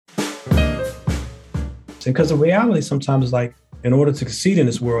Because the reality sometimes is like, in order to succeed in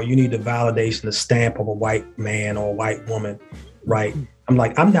this world, you need the validation, the stamp of a white man or a white woman, right? I'm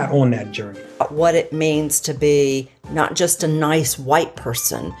like, I'm not on that journey. What it means to be not just a nice white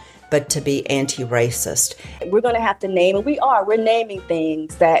person, but to be anti-racist. We're going to have to name, and we're naming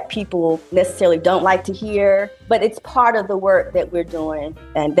things that people necessarily don't like to hear, but it's part of the work that we're doing,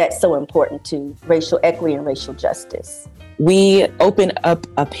 and that's so important to racial equity and racial justice. We open up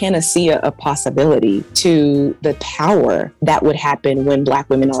a panacea of possibility to the power that would happen when Black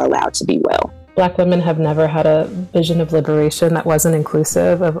women are allowed to be well. Black women have never had a vision of liberation that wasn't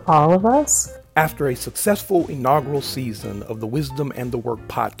inclusive of all of us. After a successful inaugural season of the Wisdom and the Work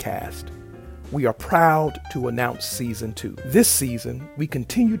podcast, we are proud to announce season 2. This season, we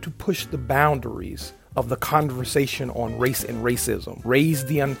continue to push the boundaries of the conversation on race and racism, raise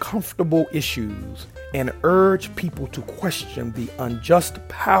the uncomfortable issues, and urge people to question the unjust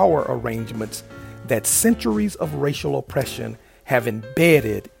power arrangements that centuries of racial oppression have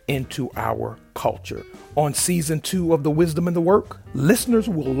embedded into our culture. On season 2 of The Wisdom and the Work, listeners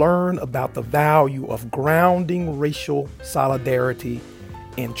will learn about the value of grounding racial solidarity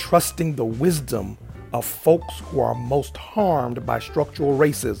and trusting the wisdom of folks who are most harmed by structural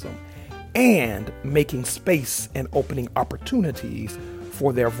racism, and making space and opening opportunities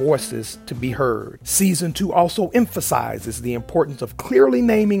for their voices to be heard. Season 2 also emphasizes the importance of clearly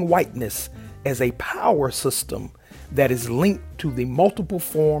naming whiteness as a power system that is linked to the multiple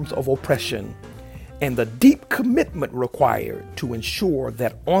forms of oppression and the deep commitment required to ensure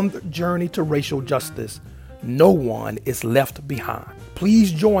that on the journey to racial justice, no one is left behind.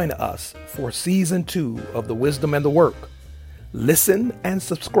 Please join us for season 2 of The Wisdom and the Work. Listen and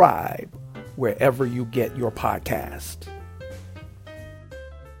subscribe wherever you get your podcast.